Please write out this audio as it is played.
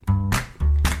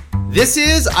This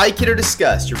is Aikido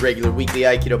Discussed, your regular weekly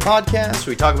Aikido podcast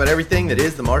where we talk about everything that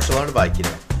is the martial art of Aikido.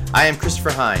 I am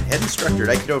Christopher Hine, head instructor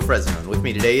at Aikido of Fresno, and with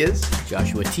me today is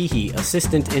Joshua Teehee,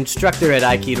 assistant instructor at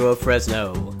Aikido of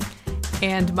Fresno.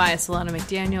 And Maya Solana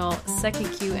McDaniel, second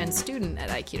Q and student at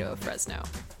Aikido of Fresno.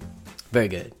 Very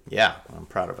good. Yeah, I'm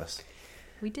proud of us.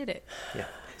 We did it. Yeah.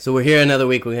 So we're here another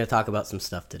week. We're going to talk about some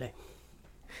stuff today.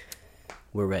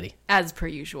 We're ready. As per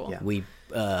usual. Yeah. We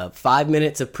 5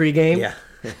 minutes of pregame. Yeah.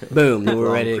 Boom. Then we're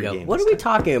Long ready to go. pregame What are we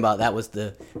talking about? That was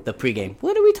the pregame.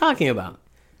 What are we talking about?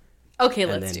 Okay,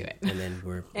 And let's then- do it. And then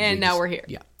we're And now we're here.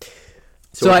 Yeah.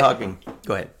 So we're talking.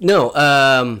 Go ahead.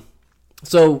 No.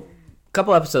 So a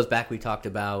couple episodes back, we talked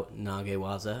about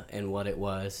Nagewaza and what it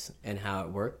was and how it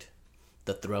worked,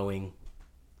 the throwing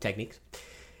techniques.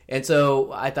 And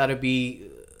so I thought it'd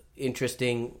be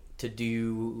interesting to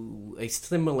do a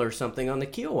similar something on the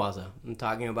Kyowaza. I'm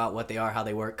talking about what they are, how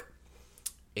they work,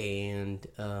 and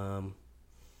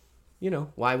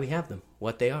why we have them,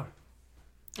 what they are,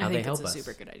 how I they think help that's a us.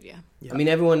 super good idea. Yeah. I mean,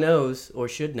 everyone knows or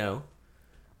should know,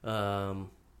 the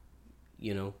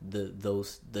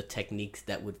techniques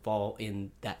that would fall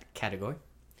in that category.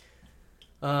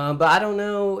 But I don't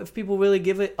know if people really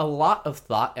give it a lot of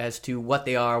thought as to what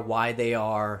they are, why they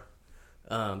are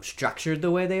structured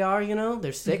the way they are.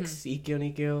 There's 6: Ikkyo,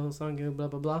 Nikkyo, Sangyo, blah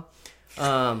blah blah.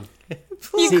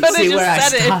 You could have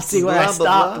just said it. See where Blah, I blah,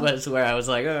 stopped blah. was where I was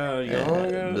like,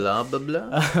 Blah, blah,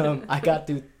 blah. I got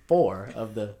through 4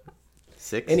 of the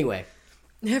 6? anyway.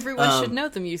 Everyone should know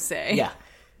them, you say. Yeah.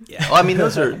 Yeah. Well, I mean,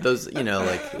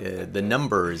 the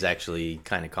number is actually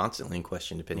kind of constantly in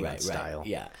question depending on style.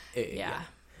 Yeah. Yeah.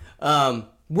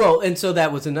 Well, and so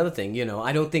that was another thing.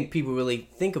 I don't think people really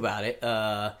think about it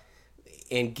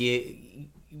and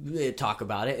talk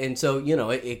about it. And so,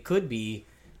 it could be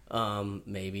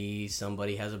maybe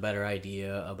somebody has a better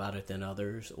idea about it than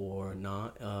others or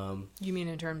not. You mean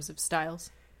in terms of styles?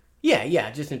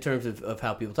 Yeah, just in terms of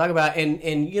how people talk about it.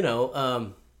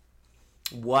 And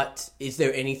what is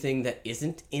there anything that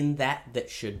isn't in that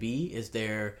should be? Is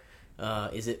there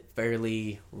is it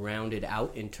fairly rounded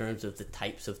out in terms of the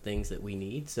types of things that we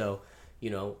need? So,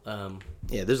 Yeah,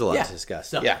 there's a lot to discuss.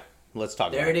 So, yeah, let's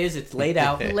talk there about it is. It's laid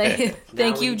out.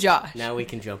 Thank you, Josh. Now we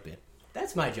can jump in.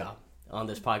 That's my job on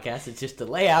this podcast. It's just to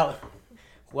lay out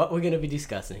what we're going to be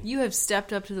discussing. You have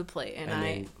stepped up to the plate, and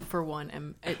then- for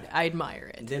one, I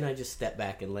admire it. Then I just step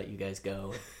back and let you guys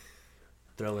go.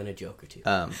 Throw in a joke or two.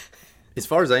 As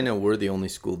far as I know, we're the only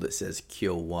school that says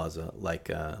Kyowaza.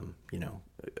 Like,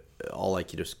 all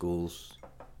Aikido schools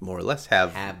more or less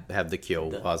have the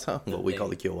Kyowaza, what we call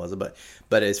the Kyowaza.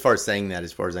 But as far as saying that,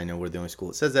 as far as I know, we're the only school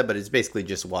that says that. But it's basically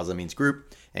just Waza means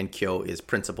group, and Kyo is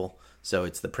principle. So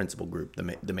it's the principal group,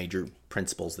 the major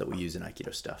principles that we use in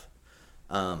Aikido stuff.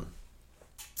 That's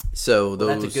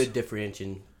a good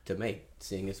differentiation to make,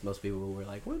 seeing as most people were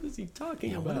like, what is he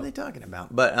talking about? What are they talking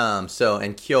about? But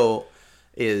and Kyo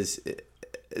is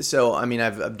I mean,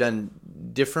 I've done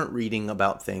different reading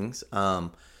about things.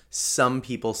 Some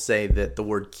people say that the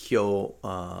word Kyo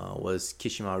was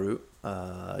Kishimaru,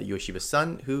 Yoshiba's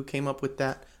son, who came up with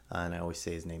that. And I always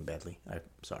say his name badly. I'm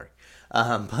sorry.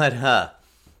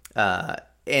 And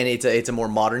it's a more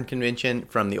modern convention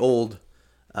from the old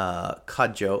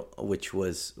Kajo, which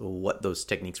was what those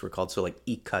techniques were called. So like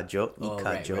Ikajo,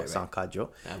 right. Sankajo,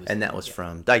 and that was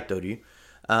from Daitoryu.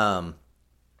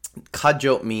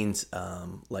 Kajo means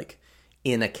like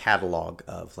in a catalog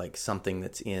of like something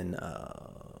that's in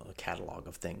a catalog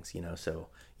of things, So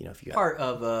if you got Part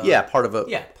of a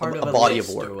body of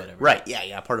list work, or whatever. right?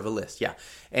 Yeah, part of a list, yeah.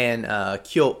 And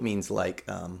kyo means like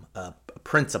a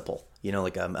principle,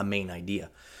 like a main idea.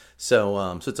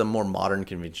 So it's a more modern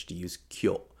convention to use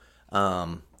kyo.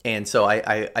 And so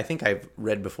I think I've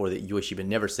read before that Ueshiba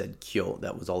never said kyo.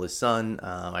 That was all his son.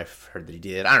 I've heard that he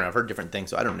did. I don't know. I've heard different things,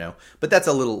 so I don't know. But that's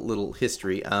a little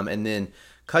history. And then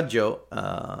Kajo,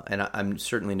 and I'm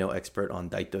certainly no expert on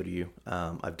Daitoryu.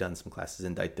 I've done some classes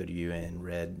in Daitoryu and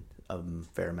read a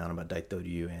fair amount about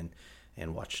Daitoryu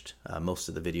and watched most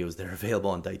of the videos that are available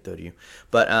on Daitoryu.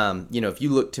 But if you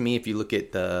look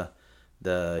at the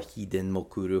Hiden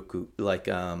Mokuroku, like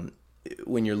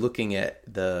when you're looking at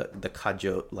the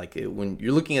Kajo, like when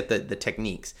you're looking at the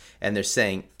techniques and they're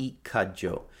saying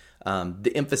Ikajo,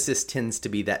 the emphasis tends to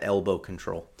be that elbow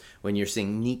control. When you're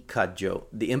saying Nikkajo,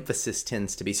 the emphasis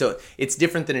tends to be... So it's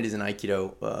different than it is in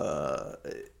Aikido.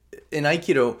 In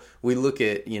Aikido, we look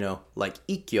at, like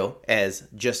Ikkyo as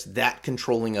just that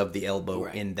controlling of the elbow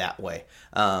in that way.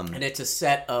 And it's a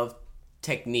set of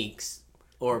techniques,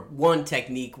 or one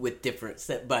technique with different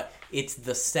set, but it's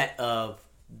the set of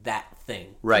that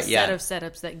thing. Right, Set yeah. of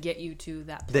setups that get you to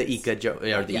that The place. Ikajo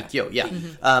or the Yeah. Ikkyo, yeah.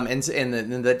 And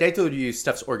the Daitoryu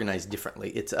stuff's organized differently.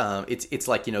 It's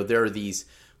like, there are these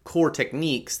core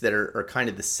techniques that are kind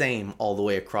of the same all the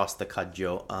way across the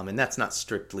Kajo, and that's not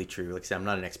strictly true. Like I said, I'm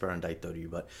not an expert on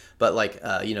Daitoryu, but like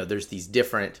there's these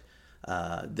different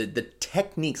the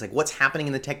techniques, like what's happening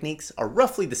in the techniques, are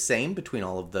roughly the same between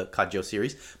all of the Kajo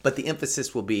series, but the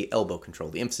emphasis will be elbow control.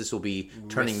 The emphasis will be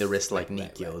turning the wrist like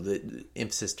Nikkyo. Right. The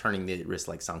emphasis turning the wrist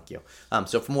like Sankyo.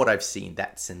 So from what I've seen,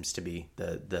 that seems to be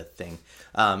the thing.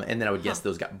 And then I would guess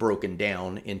those got broken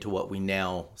down into what we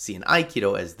now see in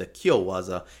Aikido as the Kyo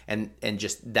Waza, and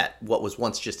just that what was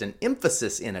once just an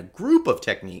emphasis in a group of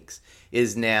techniques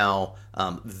is now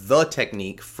the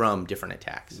technique from different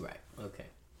attacks. Right. Okay.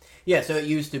 Yeah, so it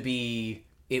used to be,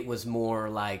 it was more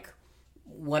like,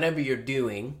 whatever you're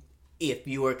doing, if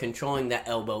you are controlling that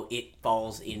elbow, it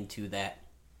falls into that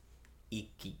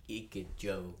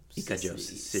Ikajo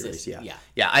series, yeah.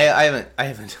 Yeah. I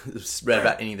haven't read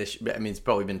about any of this. I mean, it's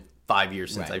probably been 5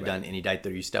 years since I've done any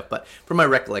Daitoryu stuff, but from my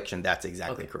recollection, that's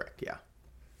exactly correct, yeah.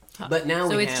 But now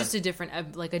so it's just a different,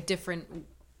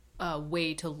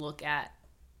 way to look at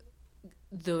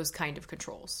those kind of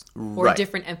controls, or Right.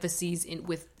 different emphases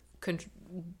with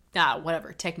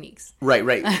techniques.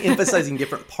 Right. Emphasizing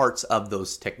different parts of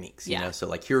those techniques, you know. So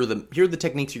like here are the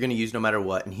techniques you're going to use no matter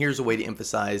what, and here's a way to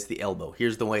emphasize the elbow.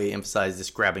 Here's the way to emphasize this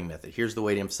grabbing method. Here's the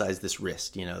way to emphasize this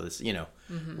wrist. Whatever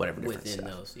different within stuff.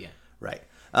 those, yeah. Right.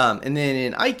 And then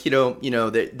in Aikido,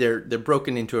 they're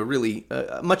broken into a really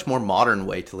much more modern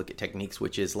way to look at techniques,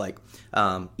 which is like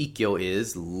Ikkyo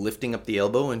is lifting up the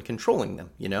elbow and controlling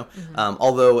them.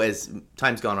 Although as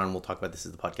time's gone on, we'll talk about this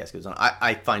as the podcast goes on.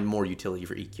 I find more utility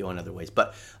for Ikkyo in other ways,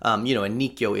 but and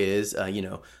Nikkyo is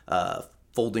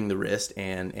folding the wrist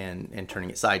and turning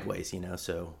it sideways.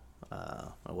 So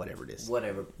whatever it is.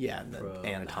 Whatever. Yeah,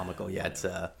 anatomical. Yeah, it's.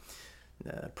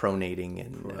 Pronating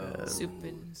and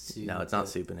no, it's not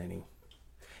supinating.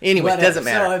 Anyway, it doesn't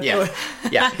matter.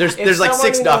 Yeah. There's like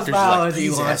 6 doctors like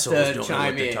these assholes don't know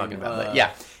what they're talking about. But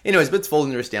yeah. Anyways, but it's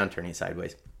folding the wrist down, turning it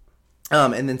sideways.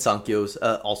 And then Sankyo's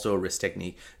also a wrist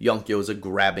technique. Yonkyo's a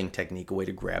grabbing technique, a way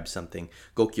to grab something.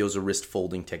 Gokyo's a wrist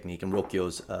folding technique, and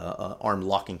Rokyo's arm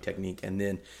locking technique. And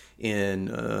then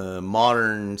in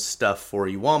modern stuff for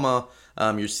Iwama,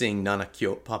 you're seeing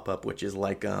Nanakyo pop up, which is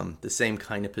like the same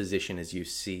kind of position as you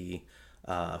see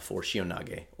for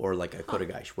Shionage or like a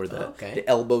Kotegaeshi, where the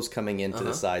elbow's coming into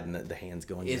the side and the hands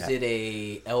going back. Is it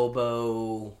a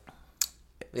elbow?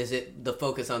 Is it the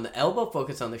focus on the elbow,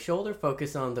 focus on the shoulder,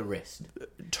 focus on the wrist?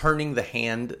 Turning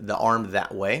the arm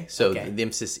that way. So the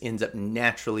emphasis ends up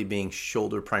naturally being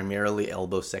shoulder primarily,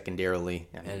 elbow secondarily,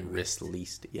 and wrist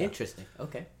least. Yeah. Interesting.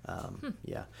 Okay.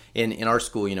 Yeah. In our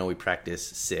school, we practice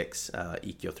 6,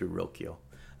 Ikkyo through Rokyo.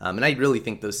 And I really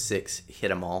think those 6 hit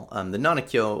them all. The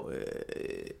Nanakyo,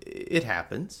 it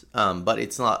happens, but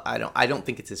it's not. I don't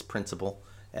think it's as principal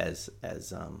as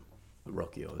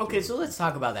Rokyo. Okay, so let's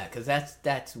talk about that, because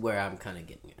that's where I'm kind of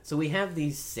getting at. So we have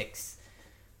these 6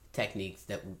 techniques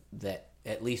that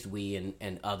at least we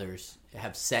and others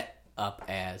have set up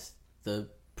as the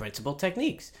principal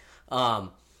techniques, and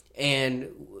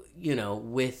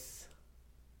with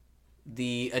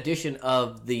the addition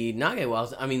of the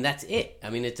Nage-waza, I mean, that's it.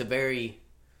 I mean, it's a very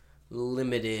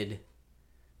limited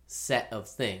set of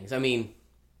things. I mean,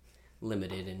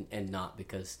 limited and not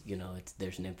because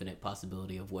there's an infinite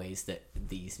possibility of ways that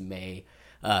these may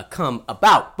come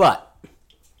about, but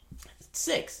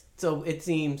 6, so it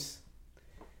seems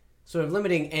sort of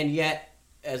limiting, and yet,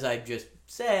 as I just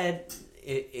said,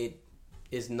 it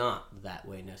is not that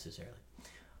way necessarily.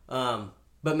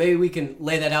 But maybe we can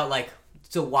lay that out, like,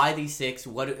 so why these 6?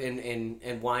 What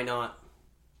and why not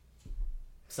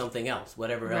something else,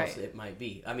 whatever else it might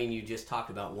be? I mean, you just talked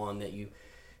about one that you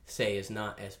say is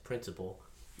not as principal,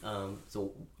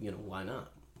 so why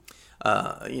not?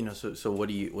 So what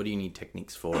do you need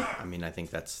techniques for? I mean, I think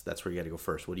that's where you got to go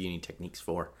first. What do you need techniques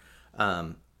for?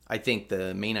 I think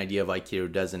the main idea of Aikido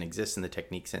doesn't exist in the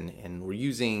techniques, and we're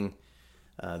using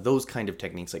those kind of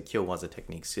techniques like Kyo-waza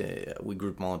techniques. We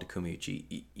group them all into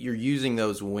Kumiuchi. You're using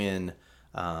those when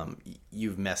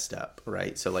you've messed up,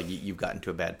 right? So like you've gotten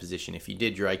to a bad position. If you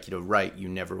did your Aikido right, you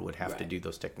never would have to do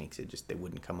those techniques. They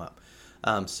wouldn't come up.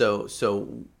 So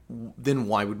then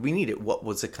why would we need it? What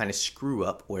was the kind of screw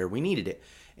up where we needed it?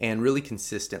 And really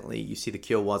consistently, you see the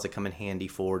Kyo-waza come in handy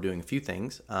for doing a few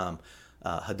things.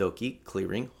 Hadoki,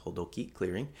 clearing, Hodoki,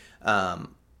 clearing.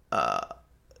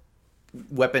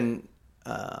 Weapon,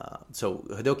 so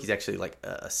Hadoki is actually like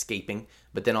escaping,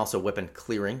 but then also weapon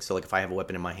clearing. So like if I have a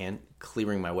weapon in my hand,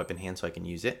 clearing my weapon hand so I can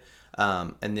use it.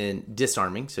 And then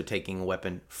disarming, so taking a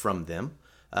weapon from them.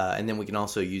 And then we can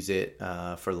also use it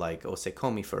for like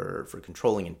osekomi for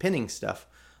controlling and pinning stuff.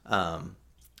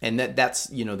 And that's,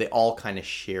 they all kind of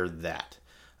share that.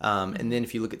 And then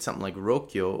if you look at something like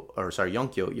Yonkyo,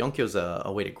 Yonkyo's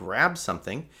a way to grab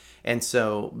something. And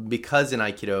so because in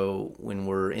Aikido, when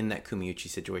we're in that Kumiuchi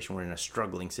situation, we're in a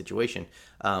struggling situation,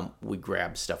 we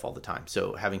grab stuff all the time.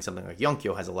 So having something like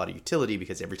Yonkyo has a lot of utility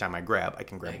because every time I grab, I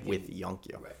can grab with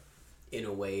Yonkyo. Right. In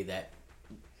a way that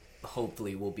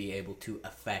hopefully will be able to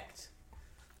affect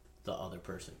the other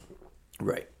person.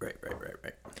 Right.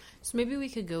 So maybe we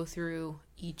could go through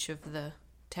each of the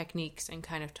techniques and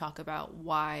kind of talk about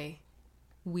why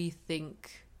we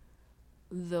think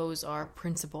those are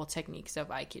principal techniques of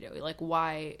Aikido, like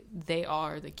why they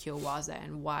are the Kyowaza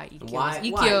and why Ikkyo is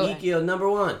Ikkyo. Why Ikkyo number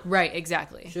one? Right,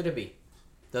 exactly. Should it be?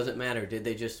 Doesn't matter. Did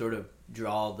they just sort of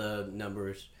draw the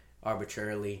numbers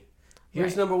arbitrarily?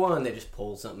 Here's number one. They just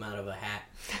pulled something out of a hat.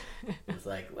 It's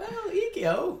like, well,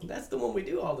 Ikkyo, that's the one we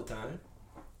do all the time.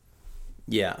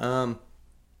 Yeah.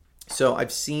 So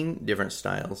I've seen different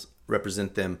styles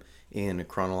represent them in a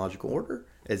chronological order,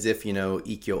 as if,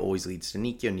 Ikkyo always leads to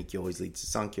Nikkyo, Nikkyo always leads to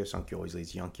Sankyo, Sankyo always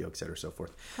leads to Yonkyo, etc., so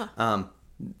forth. Huh.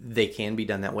 They can be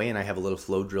done that way, and I have a little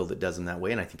flow drill that does them that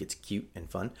way, and I think it's cute and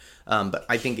fun. But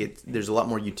I think there's a lot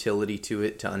more utility to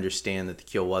it to understand that the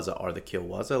Kyowaza are the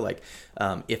Kyowaza. Like,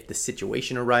 if the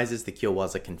situation arises, the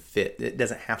Kyowaza can fit. It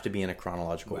doesn't have to be in a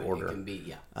chronological order. It can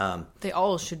be, they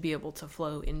all should be able to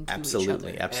flow into each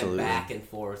other. Absolutely. And back and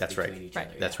forth between each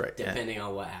other. That's right. Depending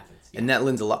on what happens. Yeah. And that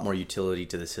lends a lot more utility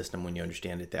to the system when you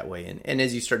understand it that way. And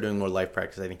as you start doing more life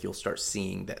practice, I think you'll start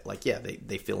seeing that,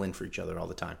 they fill in for each other all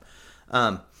the time.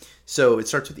 So it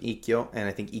starts with Ikkyo, and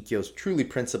I think Ikkyo is truly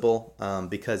principle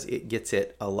because it gets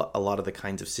at a lot of the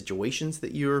kinds of situations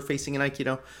that you're facing in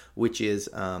Aikido, which is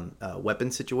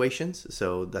weapon situations.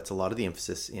 So that's a lot of the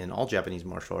emphasis in all Japanese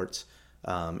martial arts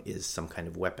is some kind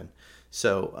of weapon.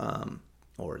 So,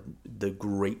 or the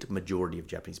great majority of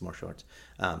Japanese martial arts.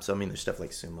 So, there's stuff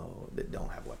like sumo that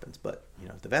don't have weapons, but,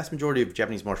 the vast majority of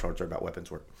Japanese martial arts are about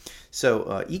weapons work.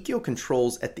 So, Ikkyo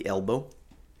controls at the elbow.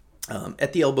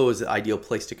 At the elbow is the ideal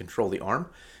place to control the arm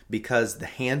because the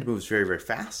hand moves very, very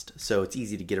fast. So it's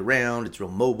easy to get around. It's real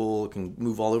mobile. It can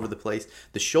move all over the place.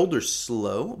 The shoulder's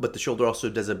slow, but the shoulder also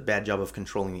does a bad job of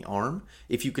controlling the arm.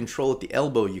 If you control at the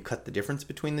elbow, you cut the difference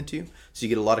between the two. So you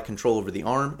get a lot of control over the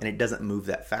arm, and it doesn't move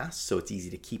that fast. So it's easy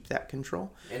to keep that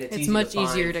control. And it's much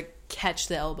easier to catch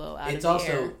the elbow out of the air. It's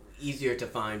also easier to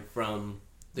find from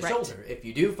the shoulder. If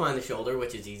you do find the shoulder,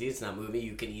 which is easy, it's not moving,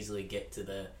 you can easily get to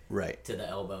the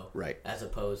elbow. Right. As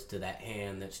opposed to that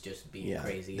hand that's just being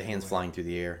crazy. The hand's flying through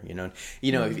the air,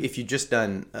 if you've just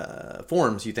done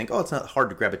forms, you think, oh, it's not hard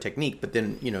to grab a technique, but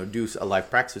then, do a live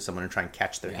practice with someone and try and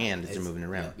catch their hand as they're moving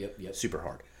around. Yep. Super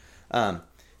hard.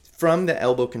 From the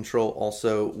elbow control,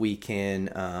 also, we can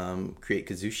create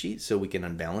kazushi, so we can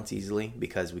unbalance easily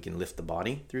because we can lift the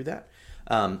body through that.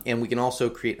 And we can also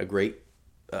create a great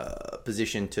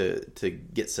position to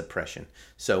get suppression.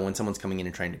 So when someone's coming in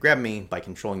and trying to grab me, by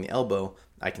controlling the elbow,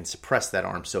 I can suppress that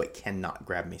arm so it cannot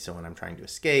grab me. So when I'm trying to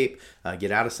escape, get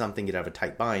out of something, get out of a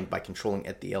tight bind, by controlling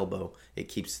at the elbow, it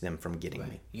keeps them from getting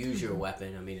me. Use your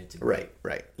weapon. It's a right.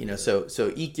 So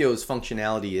Ikkyo's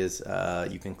functionality is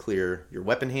you can clear your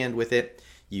weapon hand with it.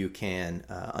 You can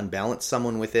unbalance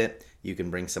someone with it. You can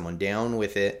bring someone down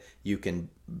with it. You can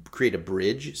create a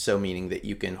bridge, so meaning that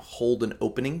you can hold an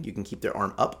opening. You can keep their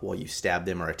arm up while you stab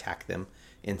them or attack them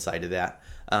inside of that.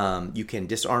 You can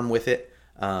disarm with it.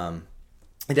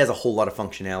 It has a whole lot of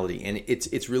functionality, and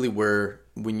it's really where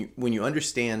when you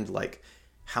understand like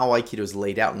how Aikido is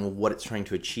laid out and what it's trying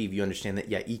to achieve, you understand that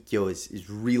Ikkyo is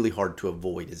really hard to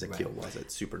avoid as a Kyowaza.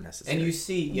 It's super necessary. And you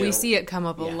see, we see it come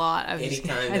up a lot. I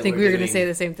think we were going to say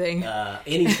the same thing.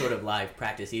 Any sort of live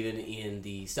practice, even in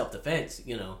the self-defense,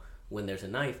 when there's a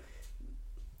knife,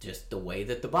 just the way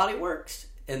that the body works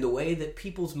and the way that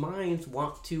people's minds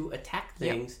want to attack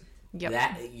things. Yep.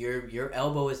 That your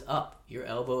elbow is up. Your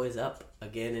elbow is up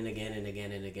again and again and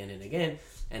again and again and again,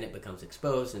 and it becomes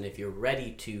exposed. And if you're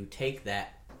ready to take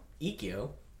that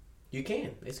Ikkyo, you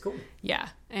can. It's cool. Yeah,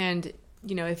 and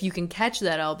if you can catch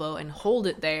that elbow and hold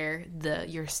it there,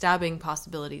 your stabbing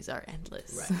possibilities are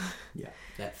endless. Right.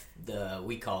 Yeah.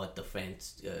 We call it the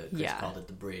fence. Chris called it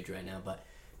the bridge right now, but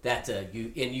that's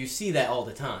you see that all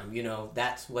the time.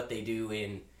 That's what they do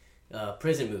in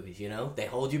prison movies. They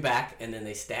hold you back and then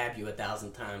they stab you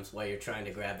 1,000 times while you're trying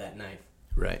to grab that knife.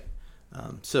 Right.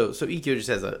 So Ikkyo just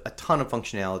has a ton of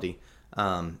functionality.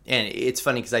 And it's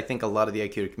funny because I think a lot of the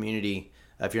Aikido community,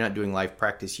 if you're not doing live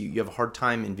practice, you have a hard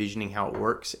time envisioning how it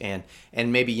works. And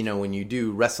maybe, when you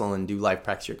do wrestle and do live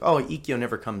practice, you're like, oh, Ikkyo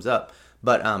never comes up.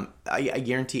 But I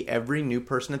guarantee every new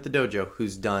person at the dojo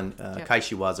who's done Yep.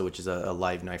 Kaishiwaza, which is a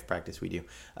live knife practice we do,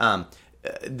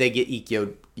 they get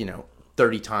Ikkyo'd,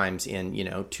 30 times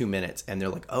in, 2 minutes. And they're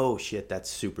like, oh, shit, that's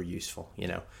super useful,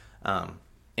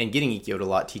 And getting Ikkyo'd a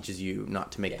lot teaches you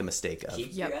not to make the mistake of Keep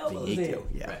Yep. your elbows being in. Ikkyo.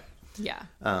 Yeah. Right.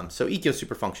 Yeah. So Ikkyo's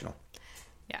super functional.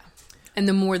 Yeah. And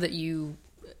the more that you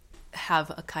have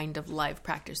a kind of live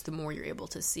practice, the more you're able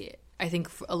to see it. I think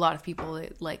for a lot of people,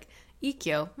 like,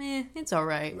 Ikkyo, it's all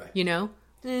right, Right. And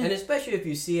And especially if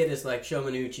you see it as like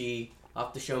Shomenuchi,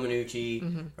 off the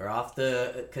Shomenuchi, or off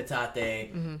the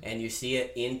Katate, and you see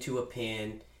it into a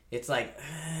pin, it's like,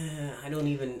 I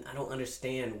don't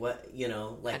understand what,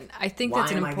 like, And I think why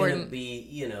that's an am important- I gonna be,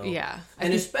 Yeah. I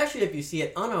And think- especially if you see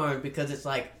it unarmed, because it's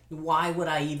like, why would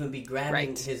I even be grabbing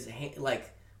Right. his hand?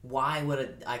 Like, why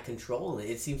would I control it?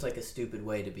 It seems like a stupid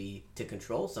way to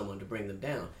control someone, to bring them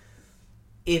down.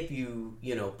 If you,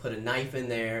 put a knife in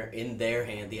their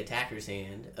hand, the attacker's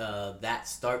hand, that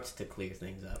starts to clear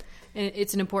things up. And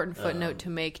it's an important footnote to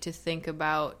make, to think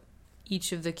about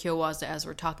each of the Kyowaza as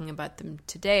we're talking about them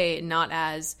today, not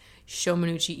as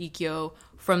Shomenuchi Ikkyo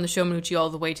from the Shomenuchi all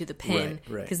the way to the pin,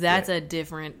 Right, because that's right. a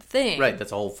different thing. Right,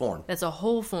 that's a whole form. That's a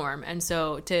whole form. And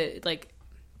so to, like,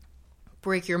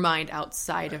 break your mind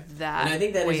outside of that And I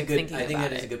think that way is a of good. thinking I think about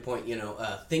that is a it. good point.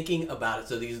 Thinking about it.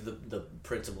 So these are the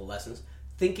principal lessons.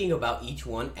 Thinking about each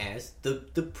one as the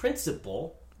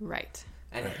principle, Right.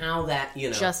 and how that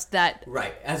Just that.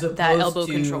 right, as opposed that elbow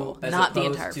to control, as not the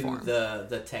opposed entire to form.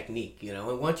 the technique.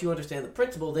 And once you understand the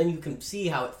principle, then you can see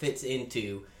how it fits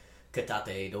into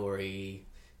Katate Dori.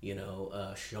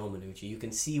 Shomenuchi. You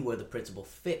can see where the principle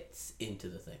fits into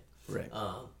the thing. Right.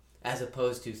 As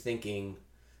opposed to thinking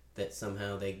that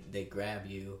somehow they grab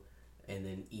you and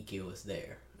then Ikkyo is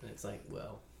there. And it's like,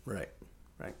 well, Right.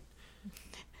 Right.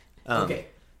 okay.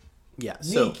 Yeah.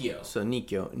 So Nikkyo. So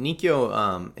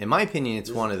Nikkyo, in my opinion,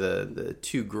 it's one of the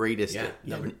two greatest. Yeah,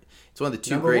 it's one of the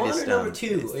two number one greatest. or number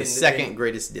two It's the in- second in-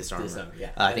 greatest disarmer. Disarm,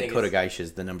 yeah. I I think think it's- Kotegaeshi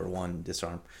is the number one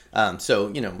disarm. So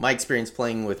my experience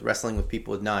wrestling with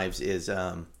people with knives is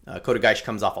Kotegaeshi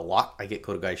comes off a lot. I get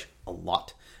Kotegaeshi a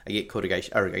lot. I get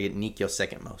Nikkyo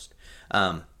second most.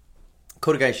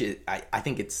 Kotegaeshi, I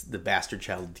think it's the bastard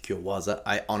child of the Kyowaza.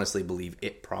 I honestly believe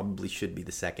it probably should be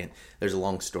the second. There's a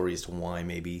long story as to why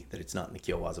maybe that it's not in the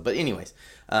Kyowaza. But anyways.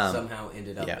 Somehow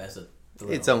ended up yeah. as a throw,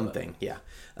 Its own but thing, yeah.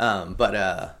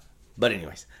 But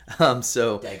anyways.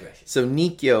 So Digression. So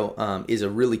Nikkyo is a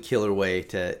really killer way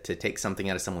to take something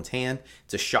out of someone's hand.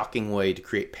 It's a shocking way to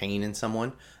create pain in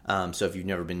someone. So if you've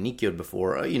never been Nikkyo'd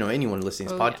before, anyone listening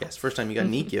to this podcast, first time you got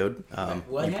Nikkyo'd,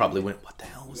 you probably went, what the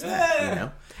hell was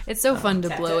that? It's so fun to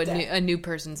tap, blow tap, tap. a new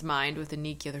person's mind with a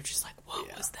Nikkyo. They're just like, what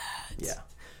was that? Yeah.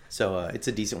 So it's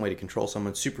a decent way to control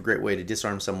someone. Super great way to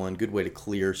disarm someone. Good way to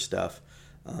clear stuff.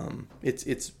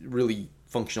 It's really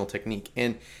functional technique,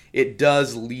 and it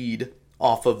does lead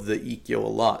off of the Ikkyo a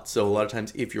lot. So a lot of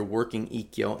times, if you're working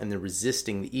Ikkyo and they're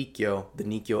resisting the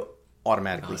Nikkyo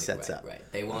automatically sets right, up. Right.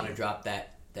 They want to drop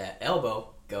that elbow.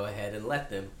 Go ahead and let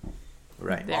them.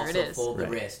 Right. There also it is. fold the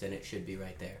Right. wrist, and it should be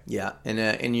right there. Yeah, and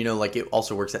it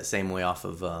also works that same way off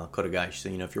of Kotegaeshi. So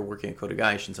if you're working a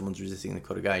Kotegaeshi and someone's resisting the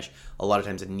Kotegaeshi, a lot of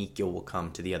times a Nikkyo will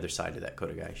come to the other side of that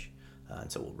Kotegaeshi,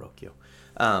 and so will Rokyo.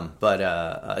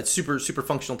 But it's super super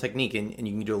functional technique, and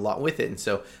you can do a lot with it. And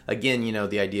so again,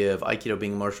 the idea of Aikido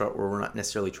being a martial art where we're not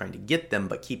necessarily trying to get them,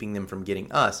 but keeping them from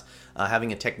getting us.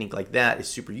 Having a technique like that is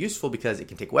super useful because it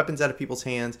can take weapons out of people's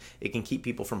hands. It can keep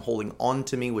people from holding on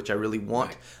to me, which I really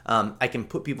want. Right. I can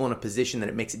put people in a position that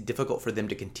it makes it difficult for them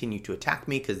to continue to attack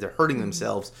me because they're hurting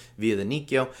themselves via the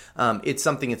Nikkyo. It's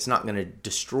something that's not going to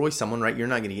destroy someone, right? You're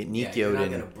not going to get Yeah, you're Nikkyo'd not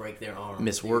going and to break their arm.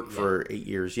 miss work for 8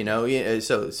 years, Yeah,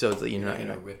 so you're not going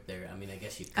going to rip their. I mean, I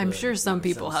guess you. Could, I'm sure some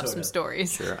people have sort some of-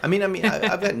 stories. Sure. I mean, I've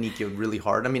got Nikkyo really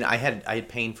hard. I mean, I had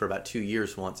pain for about 2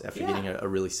 years once after Yeah. getting a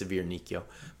really severe Nikkyo,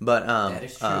 but That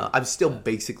is true. I'm still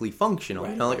basically functional.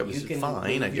 Right. Like I You was can fine. move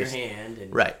I your just hand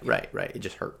and, right. It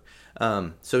just hurt.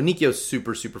 So Nikkyo's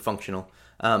super super functional.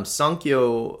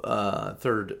 Sankyo,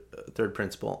 third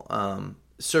principle,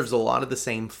 serves a lot of the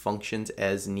same functions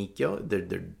as Nikkyo.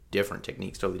 They're different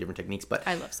techniques, totally different techniques, but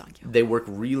I love Sankyo. they work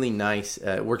really nice.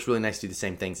 It works really nice to do the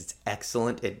same things. It's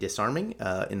excellent at disarming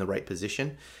in the right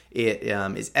position. It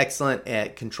is excellent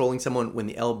at controlling someone when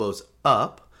the elbow's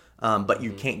up, but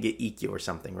you can't get Ikkyo or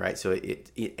something, right? So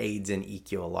it aids in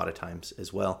Ikkyo a lot of times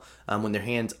as well. When their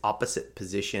hand's opposite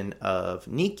position of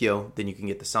Nikkyo, then you can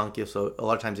get the Sankyo. So a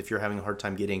lot of times if you're having a hard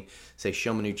time getting, say,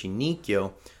 Shomenuchi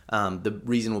Nikkyo, the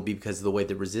reason will be because of the way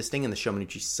they're resisting, and the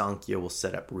Shomenuchi Sankyo will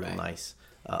set up real nice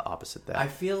opposite that. I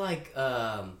feel like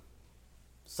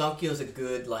Sankyo is a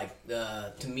good,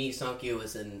 to me, Sankyo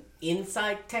is an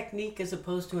inside technique as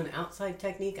opposed to an outside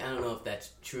technique. I don't know if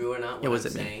that's true or not, what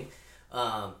I'm saying.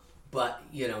 But,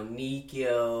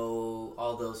 Nikyo,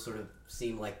 all those sort of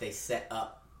seem like they set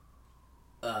up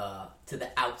to the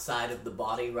outside of the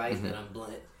body, right? And I'm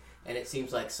blunt. And it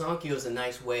seems like Sankyo is a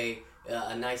nice way,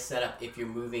 a nice setup if you're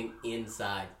moving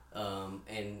inside.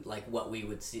 And like what we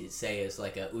would say is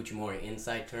like a Uchimori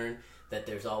inside turn, that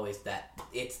there's always that,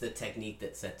 it's the technique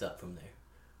that sets up from there.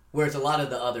 Whereas a lot of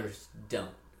the others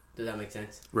don't. Does that make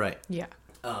sense? Right. Yeah.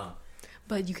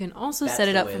 But you can also set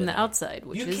it up from the outside,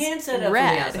 which is rad. You can set it up from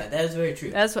the outside. That is very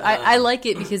true. That's what I like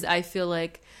it because I feel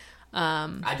like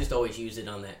I just always use it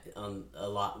on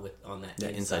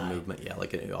that inside movement. Yeah,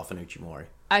 like off an Uchimori.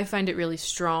 I find it really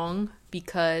strong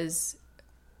because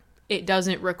it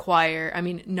doesn't require, I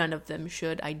mean, none of them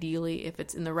should, ideally, if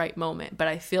it's in the right moment. But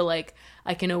I feel like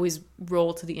I can always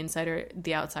roll to the inside or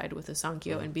the outside with a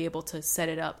Sankyo and be able to set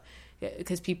it up.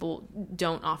 Because people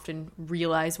don't often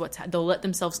realize they'll let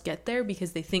themselves get there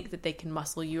because they think that they can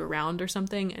muscle you around or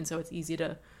something. And so it's easy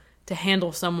to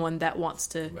handle someone that wants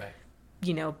to,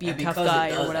 be a tough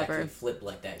guy or whatever. Flip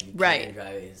like that, you can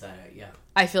drive it inside. Yeah.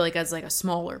 I feel like as like a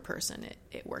smaller person,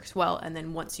 it works well. And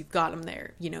then once you've got them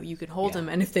there, you can hold them.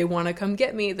 And if they want to come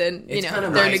get me, then they're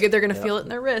going to feel it in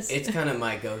their wrist. It's kind of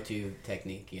my go-to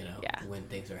technique, when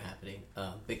things are happening,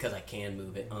 because I can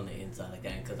move it on the inside like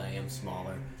that, and because I am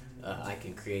smaller. I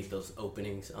can create those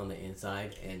openings on the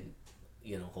inside and,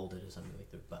 hold it as I'm moving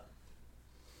through.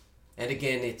 And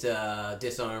again, it's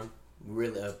disarm,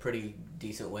 really a pretty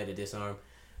decent way to disarm.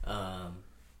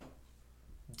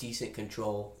 Decent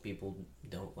control. People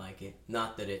don't like it.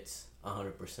 Not that it's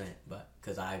 100%, but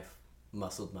because I've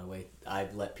muscled my way.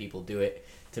 I've let people do it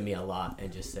to me a lot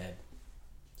and just said,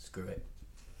 screw it.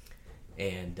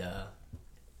 And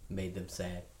made them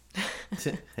sad.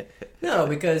 No,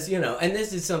 because and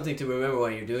this is something to remember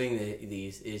while you're doing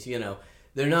these is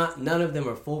they're none of them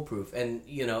are foolproof, and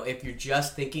if you're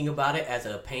just thinking about it as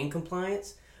a pain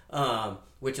compliance,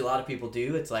 which a lot of people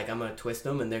do, it's like I'm gonna twist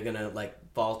them and they're gonna like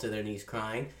fall to their knees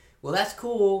crying. Well, that's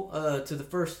cool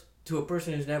to a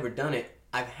person who's never done it.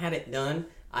 I've had it done.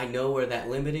 I know where that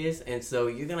limit is, and so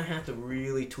you're gonna have to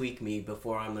really tweak me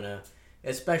before I'm gonna,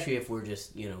 especially if we're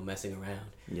just messing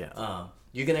around. Yeah.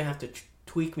 You're gonna have to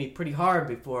tweak me pretty hard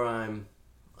before I'm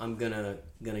gonna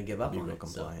give up on it.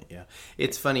 Compliant, so. Yeah.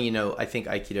 It's funny, I think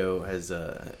Aikido has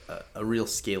a real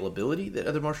scalability that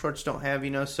other martial arts don't have,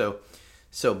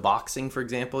 So boxing, for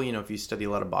example, if you study a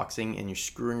lot of boxing and you're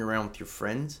screwing around with your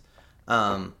friends,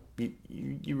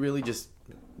 you really just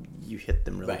you hit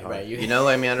them really hard. Right.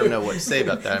 I mean, I don't know what to say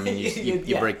about that. I mean,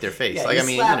 you break their face. Yeah,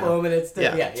 slap them and it's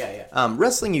still, yeah.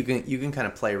 Wrestling, you can kind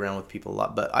of play around with people a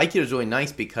lot, but Aikido is really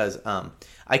nice because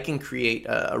I can create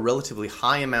a relatively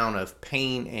high amount of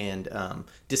pain and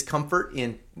discomfort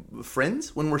in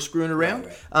friends when we're screwing around.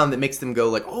 That makes them go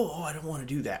like, oh, I don't want to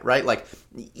do that, right? Like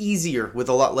easier with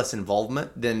a lot less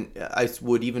involvement than I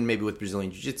would even maybe with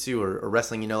Brazilian Jiu-Jitsu or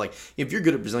wrestling. Like if you're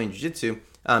good at Brazilian Jiu-Jitsu,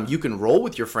 you can roll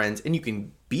with your friends and you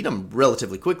can beat them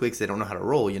relatively quickly because they don't know how to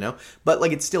roll, But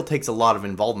like it still takes a lot of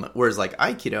involvement. Whereas like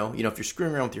Aikido, if you're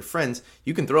screwing around with your friends,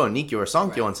 you can throw a Nikyo or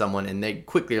Sankyo on someone and they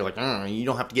quickly are like, you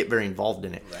don't have to get very involved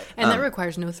in it. Right. And that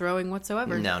requires no throwing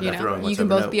whatsoever. No throwing whatsoever. You can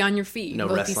both be on your feet. No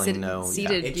both wrestling,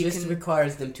 seated. It just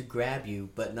requires them to grab you,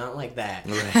 but not like that.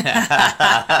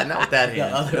 Not with that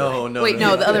hand. No. Wait,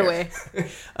 no, the other way.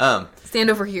 Stand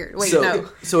over here. Wait, no.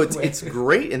 So it's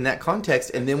great in that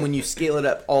context, and then when you scale it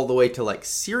up all the way to like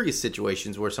serious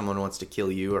situations where someone wants to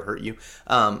kill you or hurt you,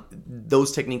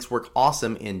 those techniques work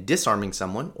awesome in disarming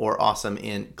someone or awesome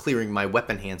in clearing my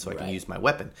weapon hand so I can use my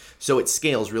weapon. So it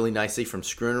scales really nicely from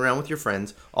screwing around with your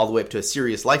friends all the way up to a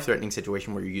serious life-threatening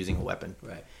situation where you're using a weapon.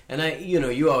 Right. And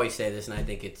you always say this, and I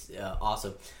think it's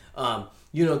awesome.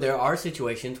 There are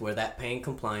situations where that pain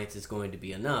compliance is going to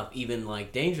be enough. Even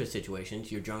like dangerous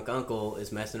situations, your drunk uncle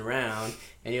is messing around,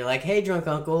 and you're like, "Hey, drunk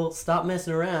uncle, stop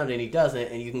messing around," and he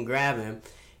doesn't, and you can grab him,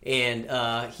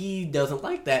 and he doesn't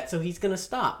like that, so he's gonna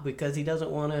stop because he doesn't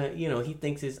want to. He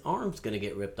thinks his arm's gonna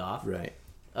get ripped off. Right.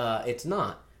 It's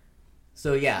not.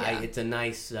 So it's a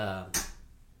nice, the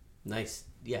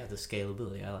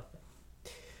scalability. I like that.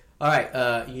 All right,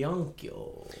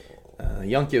 Yonkyo.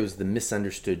 Yonkyo is the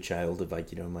misunderstood child of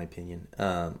Aikido, in my opinion.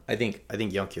 I think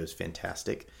Yonkyo is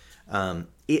fantastic.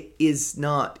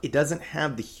 It doesn't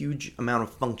have the huge amount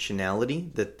of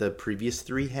functionality that the previous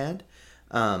three had.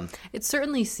 It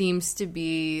certainly seems to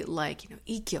be like,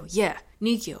 Ikkyo, yeah,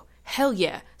 Nikyo, hell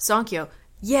yeah, Sankyo,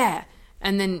 yeah.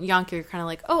 And then Yonkyo, you're kind of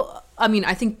like, oh, I mean,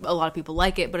 I think a lot of people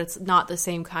like it, but it's not the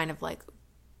same kind of like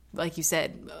like you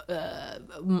said,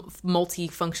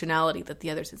 multi-functionality that the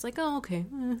others, it's like, oh, okay,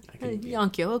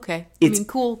 Yonkyo, okay.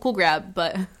 Cool grab,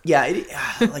 but... Yeah,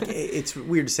 it's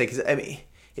weird to say, because, I mean,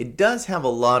 it does have a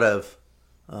lot of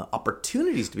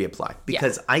opportunities to be applied,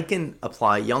 because I can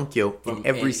apply Yonkyo in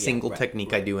every single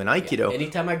technique I do in Aikido. Yeah.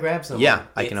 Anytime I grab someone,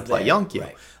 I can apply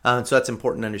Yonkyo. Right. So that's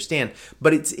important to understand.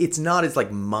 But it's not as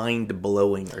like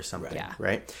mind-blowing or something,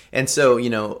 right? And so,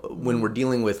 when we're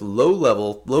dealing with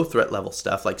low threat level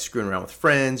stuff, like screwing around with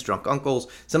friends, drunk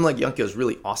uncles, something like Yonkyo is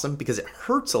really awesome because it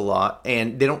hurts a lot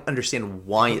and they don't understand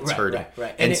why it's hurting.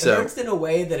 Right. And it hurts in a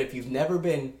way that if you've never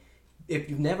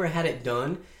had it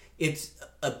done, it's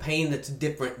a pain that's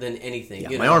different than anything.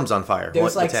 Yeah, my arm's on fire.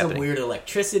 There's what's some weird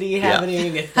electricity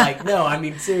happening. It's like, no, I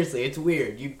mean, seriously, it's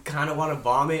weird. You kind of want to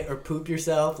vomit or poop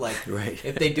yourself, like,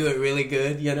 if they do it really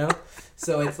good,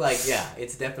 So it's like,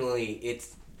 it's definitely,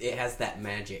 it has that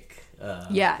magic.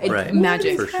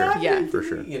 Magic. For sure. Yeah. For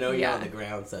sure. You're on the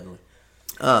ground suddenly.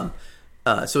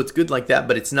 So it's good like that,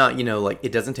 but it's not, like,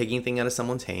 it doesn't take anything out of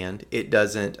someone's hand. It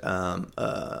doesn't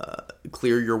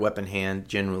clear your weapon hand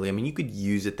generally. I mean, you could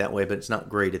use it that way, but it's not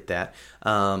great at that.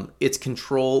 Its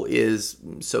control is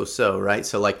so-so, right?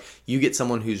 So, like, you get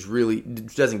someone who's really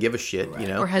doesn't give a shit,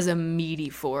 Or has a meaty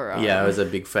forearm. Yeah, it has a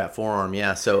big fat forearm,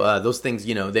 yeah. So those things,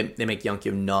 they make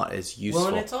Yonkyo not as useful.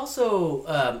 Well, and it's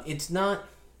also, it's not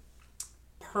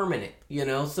permanent,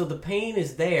 So the pain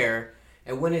is there.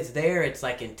 And when it's there, it's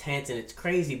like intense and it's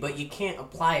crazy, but you can't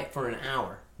apply it for an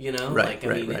hour, Right,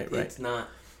 It's not.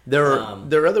 There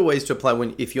are other ways to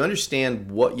apply if you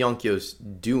understand what Yonkyo's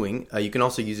doing. You can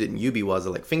also use it in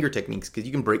Yubiwaza, like finger techniques, because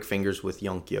you can break fingers with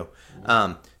Yonkyo.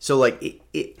 So like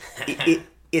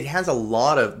it has a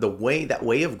lot of that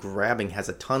way of grabbing has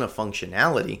a ton of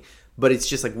functionality. But it's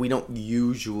just like we don't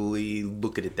usually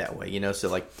look at it that way, So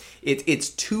like it's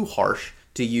too harsh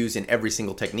to use in every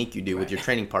single technique you do with your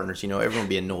training partners. Everyone will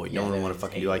be annoyed. No one will want to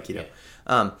fucking do Aikido.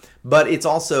 But it's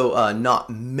also not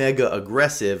mega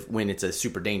aggressive when it's a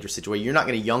super dangerous situation. You're not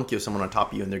going to Yonkyo someone on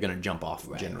top of you and they're going to jump off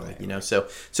generally, So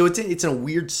it's in a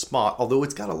weird spot, although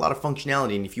it's got a lot of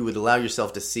functionality. And if you would allow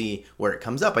yourself to see where it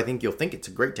comes up, I think you'll think it's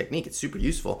a great technique. It's super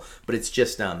useful, but it's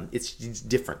just it's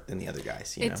different than the other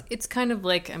guys. It's kind of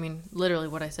like, I mean, literally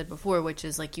what I said before, which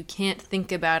is like you can't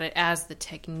think about it as the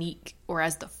technique or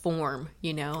as the form,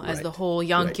 as the whole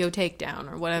Yonkyo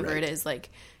takedown or whatever it is,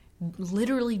 like.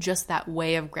 Literally just that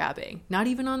way of grabbing, not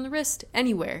even on the wrist,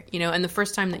 anywhere, and the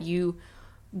first time that you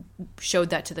showed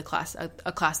that to the class,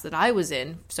 a class that I was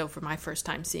in, so for my first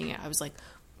time seeing it, I was like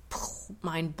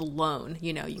mind blown.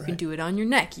 You can do it on your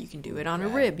neck, you can do it on a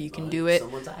rib, you can do it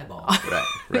someone's eyeball,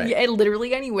 yeah,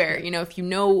 literally anywhere, if you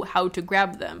know how to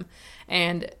grab them.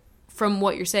 And from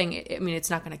what you're saying, it's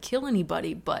not going to kill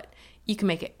anybody, but you can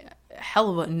make it hell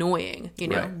of annoying,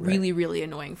 really, really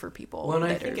annoying for people. Well, and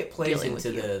I think it plays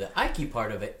into the Aiki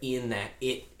part of it in that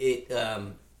it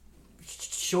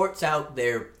shorts out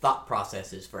their thought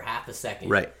processes for half a second.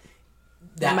 Right.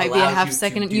 That might be a half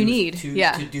second you need.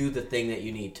 To do the thing that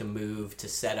you need to move to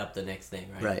set up the next thing,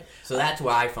 right? Right. So that's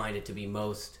why I find it to be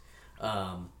most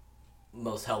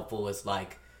helpful is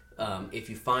like if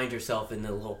you find yourself in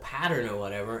the little pattern or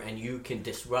whatever, and you can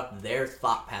disrupt their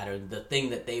thought pattern, the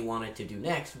thing that they wanted to do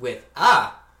next with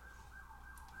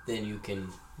then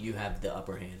you have the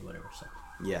upper hand, whatever. So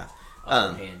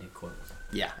upper hand in quotes.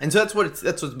 Yeah, and so that's what it's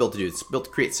built to do. It's built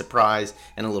to create surprise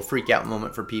and a little freak out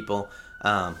moment for people.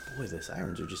 Boy, the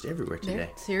sirens are just everywhere today. They're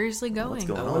seriously going. What's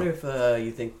going on? I wonder if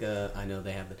you think I know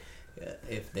they haven't.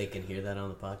 If they can hear that on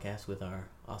the podcast with our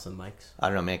awesome mics. I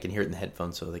don't know, man. I can hear it in the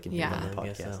headphones so they can hear it on the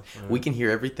podcast. So. Right. We can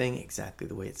hear everything exactly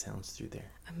the way it sounds through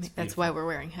there. That's why we're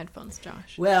wearing headphones,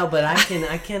 Josh. Well, but I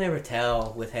can't ever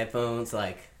tell with headphones,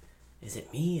 like, is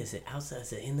it me? Is it outside?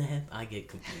 Is it in the head? I get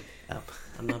confused.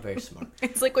 I'm not very smart.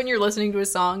 It's like when you're listening to a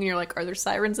song and you're like, are there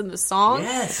sirens in the song?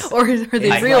 Yes. Or are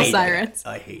they real sirens?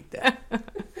 I hate that.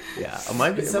 Yeah. Am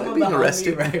I being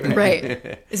arrested?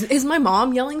 Right. Is my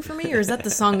mom yelling for me, or is that the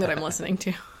song that I'm listening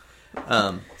to?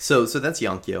 So that's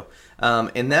Yonkyo.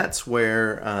 And that's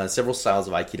where several styles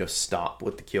of Aikido stop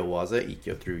with the Kyowaza,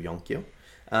 Ikkyo through Yonkyo.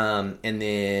 And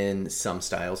then some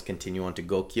styles continue on to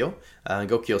Gokyo.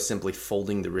 Gokyo is simply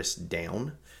folding the wrist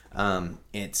down.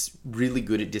 It's really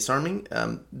good at disarming.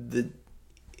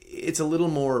 It's a little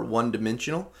more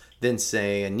one-dimensional than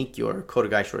say a Nikkyo or a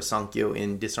Kodogaeshi or a Sankyo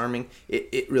in disarming.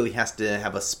 It really has to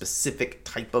have a specific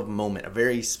type of moment, a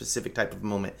very specific type of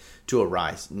moment to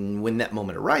arise. And when that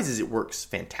moment arises, it works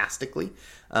fantastically.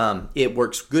 It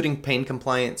works good in pain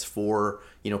compliance for,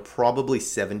 probably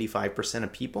 75%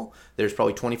 of people. There's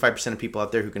probably 25% of people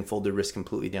out there who can fold their wrist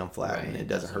completely down flat, and it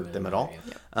doesn't hurt them at all.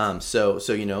 So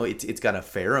it's got a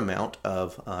fair amount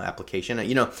of application.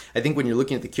 I think when you're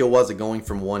looking at the Kyowaza going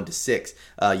from 1 to 6,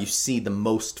 you see the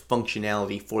most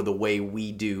functionality for the way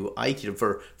we do Aikido,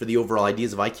 for the overall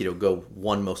ideas of Aikido. Go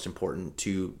 1 most important,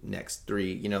 2 next,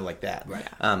 3, like that. Right.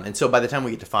 And so by the time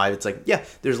we get to 5, it's like,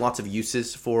 there's lots of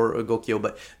uses for a Gokyo,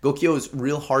 but Gokyo is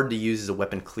real hard to use as a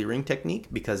weapon clearing technique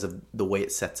because of the way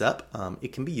it sets up.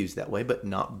 It can be used that way, but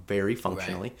not very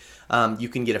functionally. Right. You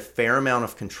can get a fair amount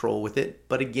of control with it,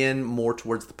 but again, more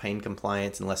towards the pain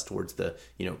compliance and less towards the,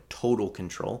 total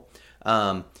control.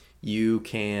 You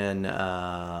can't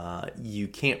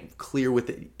clear with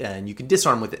it, and you can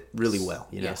disarm with it really well.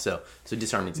 So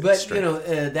disarming is a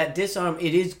strength. That disarm,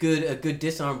 it is a good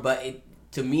disarm, but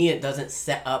to me it doesn't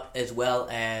set up as well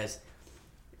as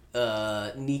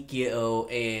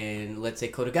Nikkyo and let's say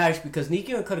Kodogaeshi, because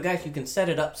Nikkyo and Kodogaeshi you can set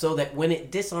it up so that when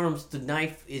it disarms, the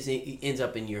knife it ends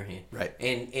up in your hand. Right.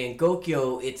 And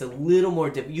Gokyo, it's a little more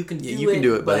difficult. You can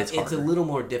do it, but it's a little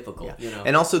more difficult.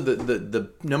 And also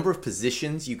the number of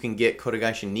positions you can get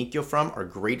Kodogaeshi and Nikkyo from are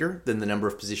greater than the number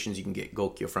of positions you can get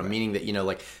Gokyo from. Right. Meaning that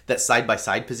like that side by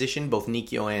side position, both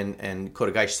Nikkyo and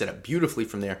Kodogaeshi set up beautifully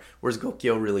from there, whereas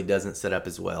Gokyo really doesn't set up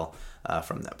as well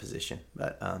from that position.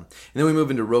 But and then we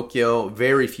move into Rokyo.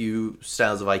 Very few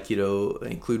styles of Aikido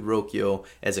include Rokyo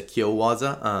as a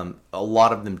Kyowaza. A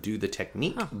lot of them do the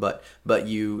technique, but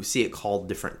you see it called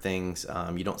different things.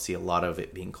 You don't see a lot of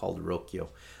it being called Rokyo.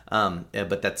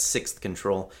 But that's 6th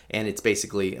control, and it's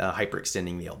basically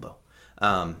hyperextending the elbow.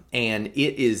 And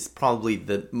it is probably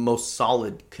the most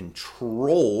solid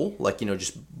control,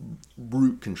 just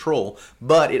brute control,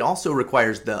 but it also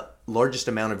requires the largest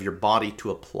amount of your body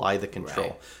to apply the control.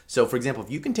 Right. So, for example,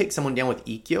 if you can take someone down with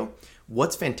Ikkyo,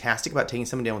 what's fantastic about taking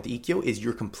someone down with Ikkyo is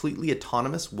you're completely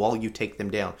autonomous while you take them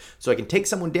down. So I can take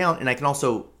someone down, and I can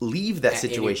also leave that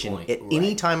situation at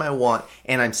any time I want,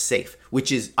 and I'm safe,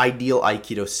 which is ideal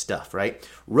Aikido stuff, right?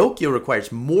 Rokyo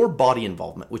requires more body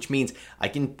involvement, which means I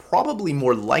can probably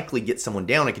more likely get someone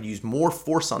down. I could use more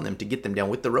force on them to get them down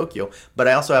with the Rokyo, but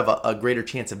I also have a greater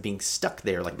chance of being stuck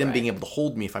there, like them being able to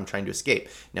hold me if I'm trying to escape.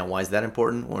 Now, why is that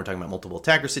important? When we're talking about multiple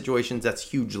attacker situations, that's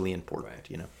hugely important,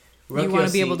 Rokyo, you want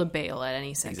to be able to bail at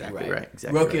any second.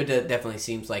 Exactly. Rokyo definitely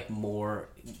seems like more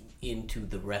into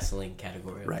the wrestling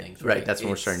category of things. Right, that's when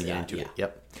we're starting to get into it.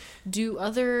 Yep. Do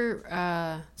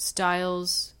other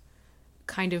styles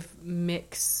kind of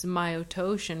mix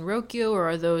Myotoshi and Rokyo, or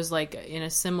are those like in a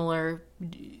similar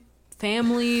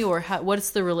family, or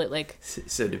what's the like?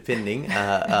 So depending,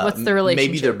 what's the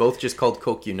relationship? Maybe they're both just called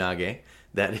Kokyunage.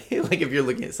 That like if you're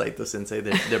looking at Saito Sensei,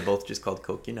 they're both just called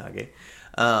Kokyunage.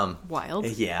 Wild.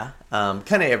 Yeah.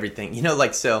 Kind of everything. In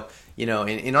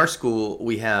our school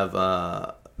we have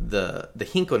the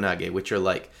Hinkonage, which are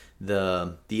like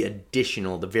the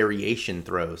additional, the variation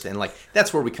throws, and like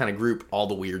that's where we kind of group all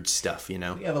the weird stuff. We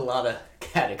have a lot of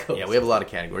categories. Yeah, we have a lot of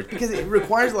categories because it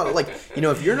requires a lot of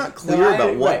if you're not clear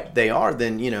about what they are,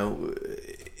 then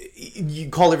you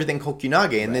call everything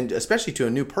Kokyunage, and then especially to a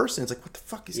new person, it's like, what the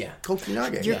fuck is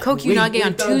Kokyunage? Your Kokyunage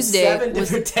on Tuesday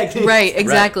was right,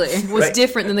 exactly. Was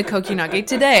different than the Kokyunage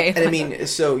today. And I mean,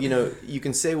 so you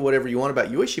can say whatever you want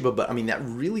about Ueshiba, but I mean that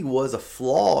really was a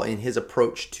flaw in his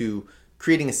approach to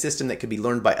creating a system that could be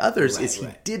learned by others. He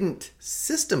didn't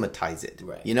systematize it.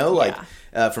 Right.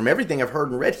 From everything I've heard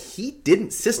and read, he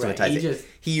didn't systematize it.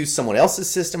 He used someone else's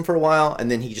system for a while, and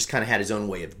then he just kind of had his own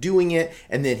way of doing it,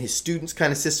 and then his students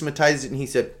kind of systematized it, and he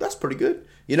said, that's pretty good.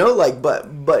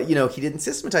 But he didn't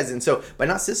systematize it. And so by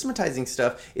not systematizing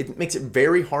stuff, it makes it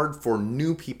very hard for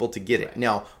new people to get it. Right.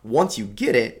 Now, once you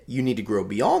get it, you need to grow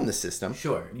beyond the system.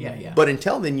 Sure, yeah. But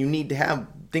until then, you need to have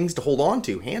things to hold on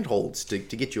to, handholds to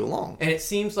get you along. And it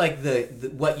seems like the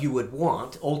what you would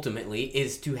want, ultimately,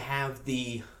 is to have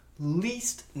the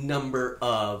least number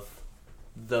of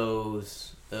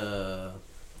those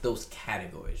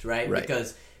categories, right?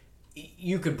 Because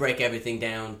you could break everything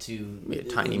down to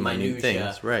tiny, minute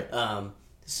things, right?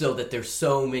 So that there's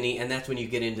so many, and that's when you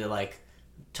get into like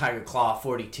Tiger Claw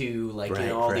 42,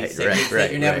 all these things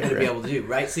that you're never going to be able to do,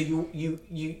 right? So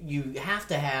you have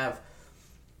to have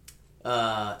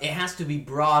it has to be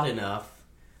broad enough,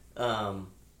 and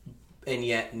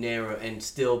yet narrow, and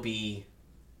still be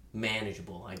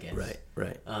manageable, I guess.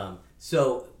 Right.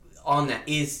 So on that,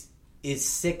 is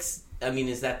 6? I mean,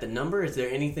 is that the number? Is there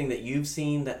anything that you've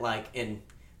seen that and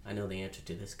I know the answer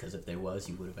to this because if there was,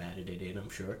 you would have added it in, I'm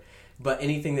sure. But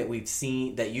anything that we've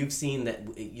seen, that you've seen, that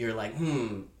you're like,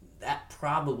 that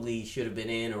probably should have been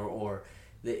in, or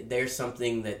there's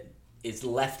something that is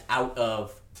left out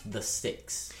of the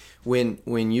 6. When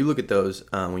you look at those,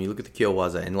 when you look at the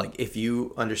Kyowaza, and like if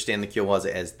you understand the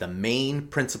Kyowaza as the main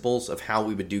principles of how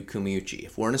we would do Kumiuchi,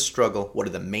 if we're in a struggle, what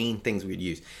are the main things we'd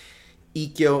use?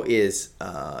 Ikkyo is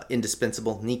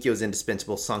indispensable. Nikkyo is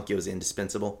indispensable. Sankyo is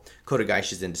indispensable.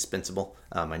 Kotegaeshi is indispensable.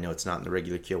 I know it's not in the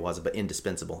regular Kyowaza, but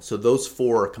indispensable. So those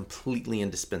 4 are completely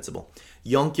indispensable.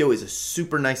 Yonkyo is a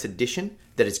super nice addition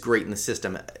that is great in the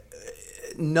system.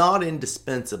 Not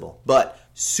indispensable, but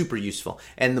super useful.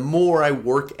 And the more I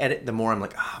work at it, the more I'm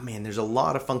like, oh man, there's a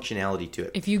lot of functionality to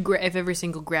it. If every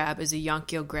single grab is a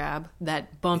Yonkyo grab,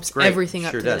 that bumps everything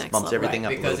up to the next bumps level. everything up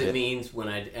because a little it bit. means when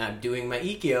I'm doing my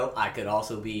Ikkyo, I could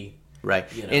also be Right.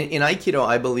 You know? In Aikido,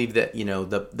 I believe that,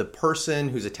 the person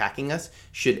who's attacking us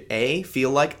should A, feel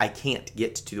like I can't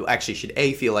get to, actually should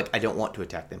A, feel like I don't want to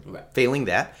attack them. Right. Failing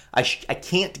that, I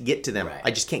can't get to them. Right.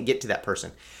 I just can't get to that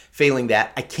person. Failing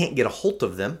that, I can't get a hold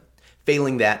of them.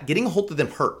 Failing that, getting a hold of them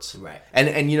hurts. Right. And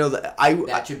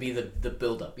that should be the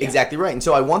build-up. Yeah. Exactly right. And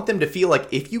so I want them to feel like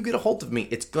if you get a hold of me,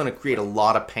 it's going to create a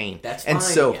lot of pain. That's and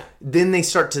fine, so yeah. then they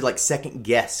start to like second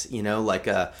guess,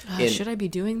 should I be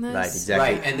doing this? Right,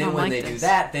 exactly. Right, and then don't when like they this. do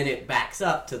that, then it backs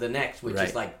up to the next, which Right.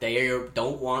 is like they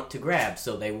don't want to grab,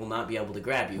 so they will not be able to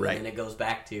grab you. Right. And then it goes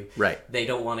back to Right. they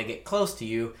don't want to get close to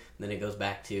you, and then it goes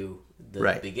back to the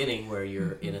Right. beginning where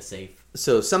you're in a safe.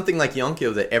 So something like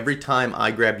Yonkyo that every time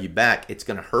I grab you back, it's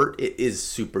going to hurt. It is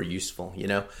super useful,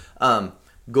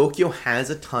 Gokyo has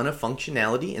a ton of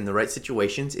functionality in the right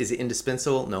situations. Is it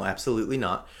indispensable? No, absolutely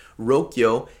not.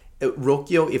 Rokyo,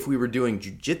 if we were doing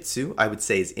jujitsu, I would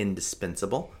say is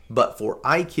indispensable. But for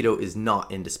Aikido is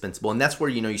not indispensable. And that's where,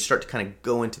 you start to kind of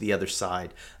go into the other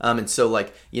side. And so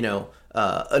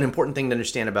an important thing to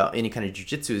understand about any kind of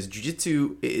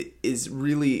jujitsu is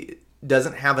really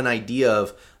doesn't have an idea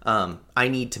of I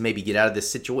need to maybe get out of this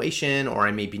situation or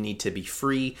I maybe need to be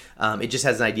free. It just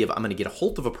has an idea of I'm going to get a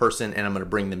hold of a person and I'm going to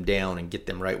bring them down and get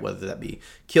them right, whether that be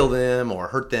kill them or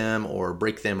hurt them or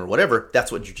break them or whatever.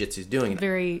 That's what jiu-jitsu is doing.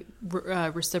 Very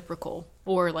reciprocal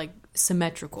or like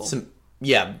symmetrical.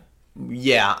 Yeah,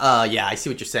 I see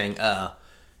what you're saying.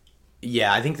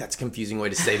 Yeah, I think that's a confusing way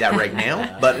to say that right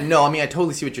now. But no, I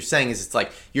totally see what you're saying is it's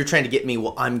like you're trying to get me,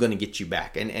 well, I'm going to get you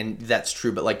back. And that's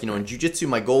true. But in jiu-jitsu,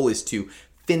 my goal is to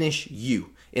finish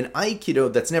you. In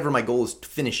Aikido, that's never my goal is to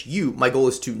finish you. My goal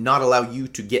is to not allow you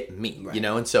to get me, Right.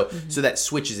 And so that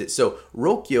switches it. So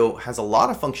Rokyo has a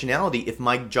lot of functionality if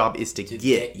my job is to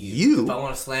get you. If I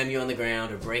want to slam you on the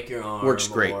ground or break your arm. Works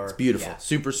great. Or, It's beautiful. yeah.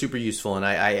 Super, super useful. And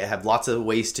I have lots of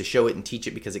ways to show it and teach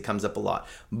it because it comes up a lot.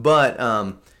 But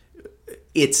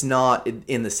it's not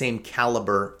in the same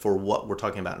caliber for what we're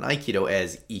talking about in Aikido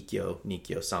as Ikkyo,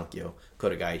 Nikkyo, Sankyo,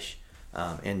 Kotegaeshi,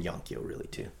 and Yonkyo really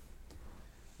too.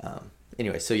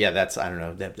 Anyway, so yeah, that's, I don't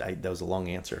know, that was a long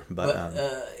answer. But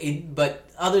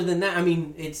other than that,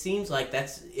 it seems like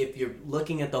that's, if you're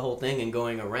looking at the whole thing and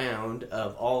going around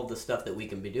of all the stuff that we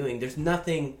can be doing, there's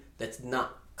nothing that's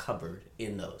not covered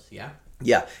in those, yeah?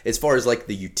 Yeah, as far as like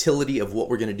the utility of what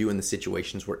we're going to do in the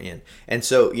situations we're in. And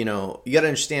so, you got to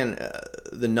understand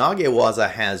the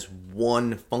Nagewaza has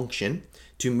one function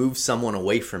to move someone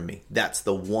away from me. That's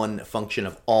the one function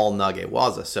of all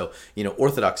Nagewaza. So,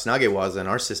 Orthodox Nagewaza in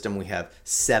our system, we have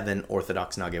 7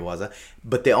 Orthodox Nagewaza,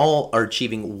 but they all are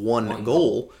achieving one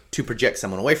goal to project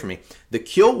someone away from me. The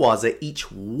Kyowaza,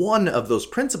 each one of those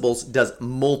principles does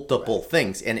multiple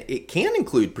things, and it can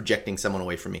include projecting someone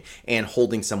away from me and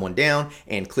holding someone down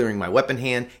and clearing my weapon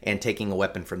hand and taking a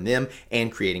weapon from them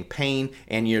and creating pain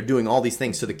and doing all these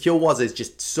things. So the Kyowaza is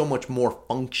just so much more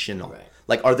functional. Right.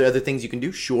 Like, are there other things you can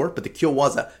do? Sure, but the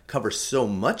Kyowaza covers so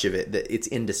much of it that it's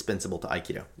indispensable to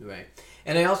Aikido. Right.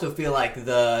 And I also feel like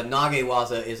the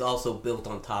Nagewaza is also built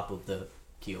on top of the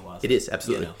Kyowaza. It is,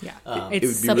 absolutely. Yeah. it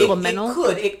It's would be supplemental.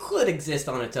 It could exist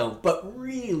on its own, but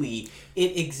really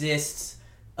it exists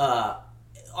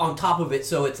on top of it.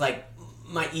 So it's like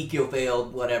my Ikkyo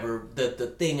failed, whatever. The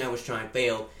thing I was trying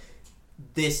failed.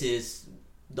 This is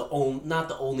not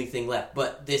the only thing left,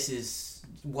 but this is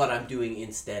what I'm doing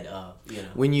instead of,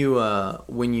 When you are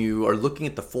looking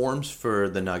at the forms for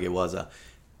the Nagewaza,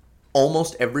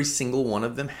 almost every single one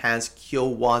of them has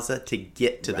Kyowaza to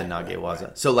get to the Nagewaza.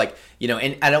 Right. So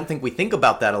and I don't think we think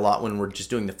about that a lot when we're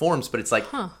just doing the forms, but it's like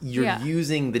you're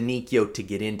using the Nikkyo to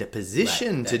get into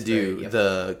position to do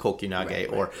the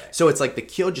Kokyunage Right. So it's like the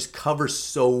Kyo just covers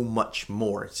so much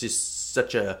more. It's just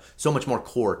so much more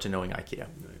core to knowing Aikido.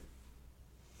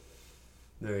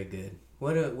 Very good.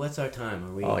 What's our time?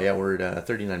 Are we? Oh yeah, we're at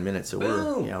 39 minutes, so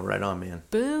Boom. we're right on, man.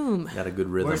 Boom. Got a good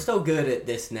rhythm. We're so good at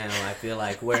this now. I feel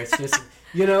like where it's just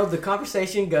the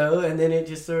conversation go and then it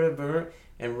just sort of burn,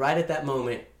 and right at that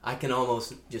moment I can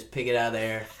almost just pick it out of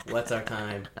there. What's our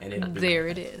time? And There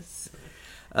it is.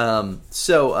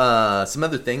 So some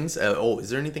other things. Is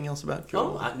there anything else about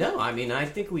Cure? No. I mean, I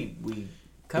think we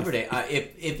covered it.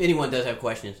 If anyone does have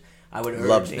questions, I would urge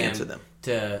Love to answer them.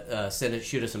 To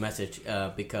shoot us a message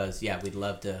because we'd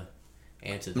love to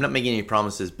answer them. I'm not making any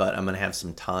promises, but I'm going to have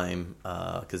some time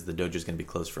because the dojo is going to be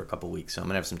closed for a couple weeks, so I'm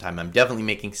going to have some time. I'm definitely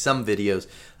making some videos.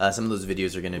 Some of those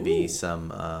videos are going to be some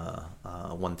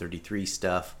 133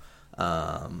 stuff.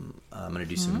 I'm going to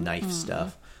do some knife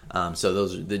stuff. So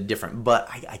those are the different, but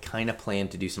I kind of plan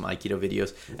to do some Aikido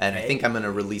videos, and I think I'm going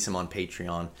to release them on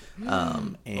Patreon.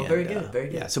 And, very good, very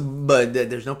good. Yeah. So, but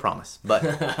there's no promise, but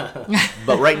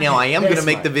right now I am going to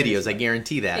make the videos. I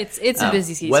guarantee that it's a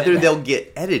busy season. Whether they'll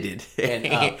get edited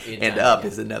and up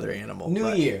is another animal.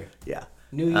 New year, yeah.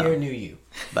 New year, new you.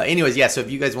 But anyways, yeah. So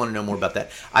if you guys want to know more about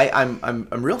that, I'm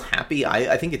real happy.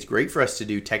 I think it's great for us to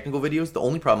do technical videos. The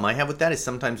only problem I have with that is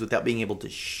sometimes without being able to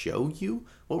show you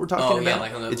what we're talking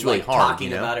about, it's really hard.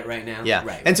 Talking about it right now. Yeah.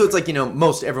 Right, and so it's like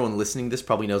most everyone listening to this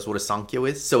probably knows what a Sankyo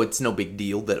is, so it's no big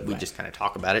deal that we just kind of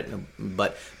talk about it.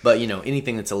 But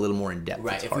anything that's a little more in depth.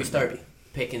 Right. If we start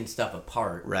picking stuff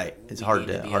apart, right, it's hard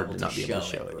to not be able to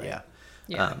show it. Right? Yeah.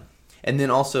 Yeah. And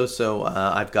then also,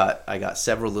 I got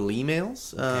several little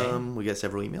emails. We got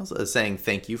several emails saying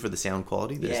thank you for the sound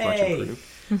quality that is much improved.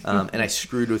 And I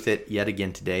screwed with it yet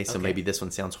again today, so maybe this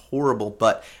one sounds horrible,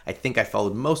 but I think I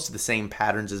followed most of the same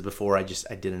patterns as before. I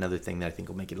did another thing that I think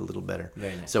will make it a little better.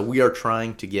 Very nice. So we are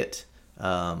trying to get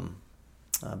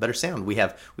better sound. We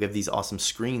have these awesome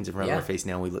screens in front of our face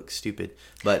now. We look stupid,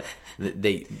 but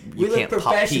you can't look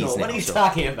pop peas professional. now. What are you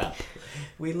talking about?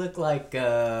 We look like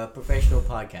professional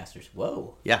podcasters.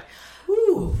 Whoa. Yeah.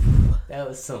 Woo. That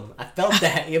was some. I felt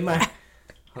that in my.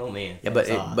 Oh man. Yeah, but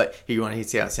here you want to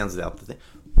see how it sounds without the thing.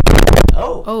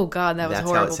 Oh God, that was That's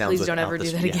how it horrible. sounds Please don't without ever the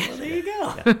do that screen. again. Well, there you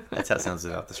go. Yeah, that's how it sounds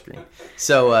without the screen.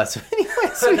 So anyways,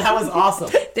 That was awesome.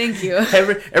 Thank you.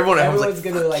 everyone at home's Everyone's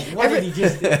gonna what did he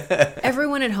just do?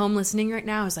 Everyone at home listening right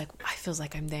now is like, I feels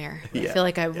like I'm there. I feel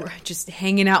like I'm just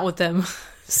hanging out with them,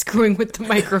 screwing with the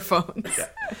microphones.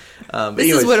 But This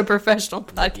anyways, is what a professional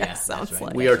podcast that's sounds right.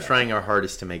 like. we are trying our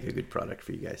hardest to make a good product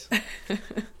for you guys. Do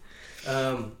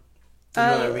you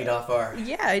want to read off our?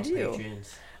 Yeah, I do.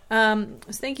 Patrons? So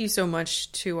thank you so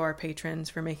much to our patrons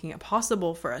for making it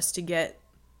possible for us to get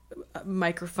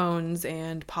microphones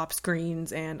and pop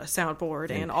screens and a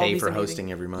soundboard and all pay these for amazing-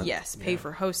 hosting every month. Yes, pay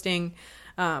for hosting.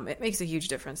 It makes a huge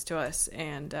difference to us,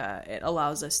 and it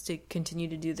allows us to continue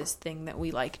to do this thing that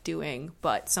we like doing,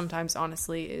 but sometimes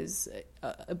honestly is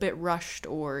a bit rushed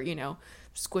or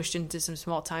squished into some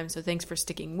small time. So thanks for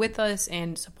sticking with us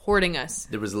and supporting us.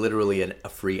 There was literally a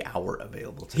free hour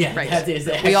available to Yeah, Right. that is.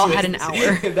 We all had an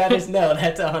hour. That's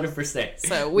 100%.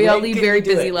 So we all lead very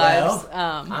busy lives.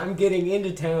 I'm getting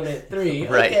into town at 3.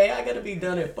 Right. Okay, I gotta be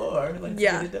done at 4. Let's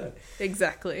get it done.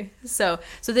 Exactly. So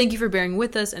thank you for bearing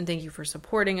with us, and thank you for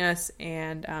supporting us.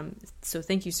 And so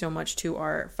thank you so much to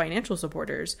our financial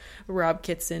supporters: Rob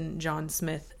Kitson, John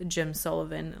Smith, Jim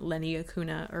Sullivan, Lenny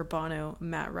Acuna, Urbano,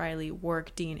 Matt Riley, Warwick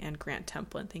Dean, and Grant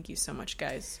Templin. Thank you so much,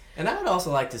 guys. And I would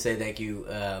also like to say thank you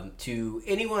to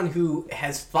anyone who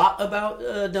has thought about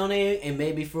donating and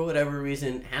maybe for whatever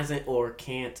reason hasn't or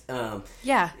can't.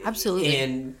 Yeah, absolutely.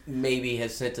 And maybe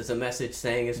has sent us a message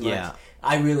saying as much. Yeah.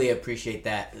 I really appreciate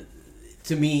that.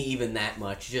 To me, even that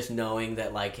much, just knowing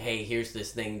that, like, hey, here's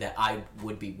this thing that I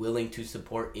would be willing to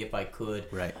support if I could.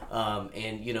 Right.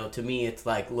 And, to me, it's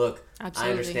like, look, Absolutely.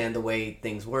 I understand the way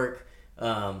things work.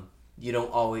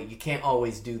 You can't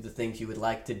always do the things you would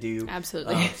like to do.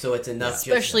 Absolutely. So it's enough,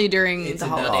 Especially during the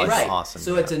holidays. Right. Awesome,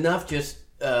 So yeah. it's enough just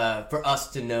for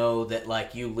us to know that,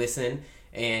 like, you listen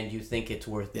and you think it's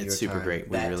worth your time. It's super great.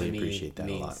 We That, really to me, appreciate that a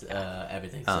means, lot.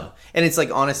 everything. So. And it's like,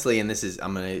 honestly, and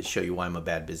I'm going to show you why I'm a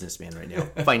bad businessman right now.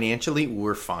 Financially,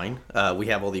 we're fine. We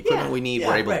have all the equipment we need.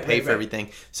 We're able to pay for everything.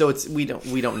 So we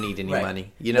don't need any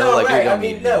money. We don't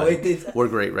need any money. We're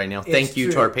great right now. Thank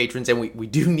you to our patrons, and we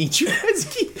do need you guys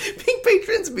to keep being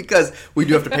patrons because we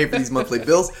do have to pay for these monthly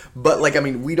bills. But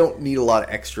we don't need a lot of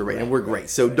extra right now. We're great.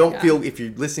 So don't feel, if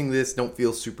you're listening to this, don't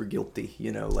feel super guilty.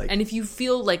 And if you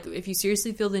seriously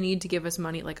feel the need to give us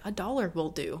money, like $1 will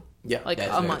do. Yeah, like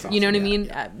that's a very month. true. You know what I Yeah,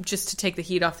 mean? Just to take the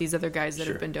heat off these other guys that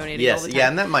have been donating all the time. Yeah,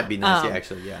 and that might be nice.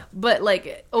 Actually, yeah. But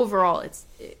overall,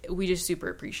 we just super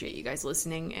appreciate you guys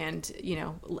listening and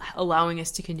allowing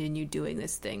us to continue doing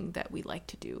this thing that we like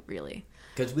to do. Really.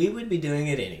 Because we would be doing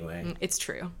it anyway. It's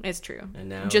true. It's true. And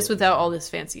now- just without all this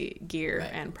fancy gear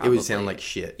and It probably would sound like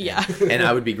shit. Yeah. And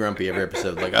I would be grumpy every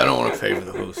episode. Like, I don't want to pay for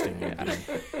the hosting.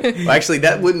 Well, actually,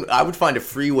 I would find a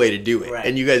free way to do it. Right.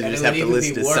 And you guys And just it have would to even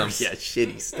listen be to some worse.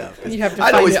 shitty stuff. 'Cause You have to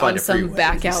I'd find always it on a free some way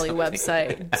back to do alley something.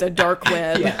 website. It's a dark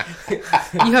web. Yeah.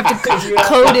 You have to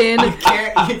code in.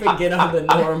 Can't even get on the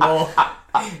normal.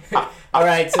 All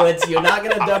right, so you're not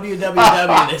gonna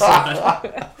www this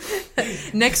one.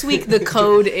 Next week, the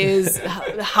code is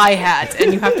hi-hat,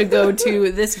 and you have to go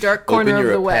to this dark corner Open of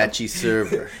your the web. Apache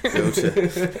server. Go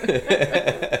to.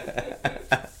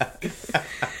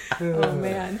 Oh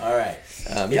man. All right.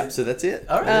 Yeah, so that's it.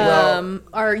 All right. Well,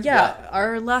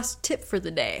 Our last tip for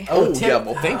the day. Oh, tip. yeah.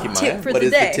 Well, thank you, Maya. Tip for What the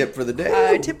is day. the tip for the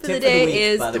day? Tip for Tip the for the day week,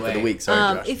 is by the Tip for the way. week.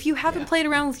 Sorry, Josh. if you haven't played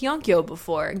around with Yonkyo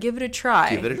before, give it a try.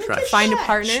 Give it a try. Find a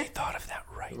partner. She thought of that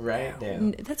right. right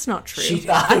down. That's not true. She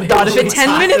thought I thought of she it 10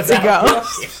 thought minutes about ago.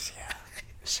 it.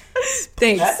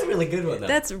 Thanks. That's a really good one, though.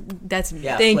 That's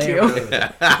Yeah, thank play you. around with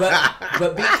it.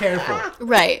 But be careful.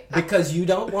 Right. Because you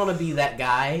don't want to be that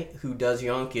guy who does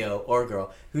Yonkyo, or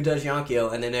girl, who does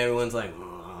Yonkyo, and then everyone's like,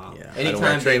 "Aw." Yeah, I don't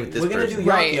wanna train with this we're going to do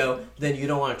person. Yonkyo, then you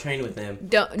don't want to train with them.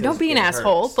 Don't be an it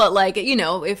asshole, hurts. but like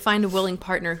if find a willing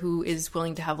partner who is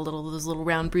willing to have those little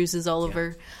round bruises all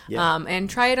over, Yeah. and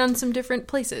try it on some different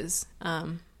places.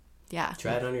 Yeah,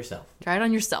 Try it on yourself. try it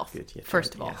on yourself Good, yeah,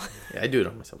 first of all. Yeah, I do it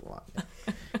on myself a lot.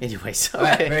 Anyways, All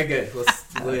right, okay. very good.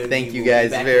 Thank you we'll be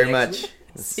guys back very next much. week.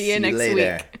 See you next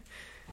week.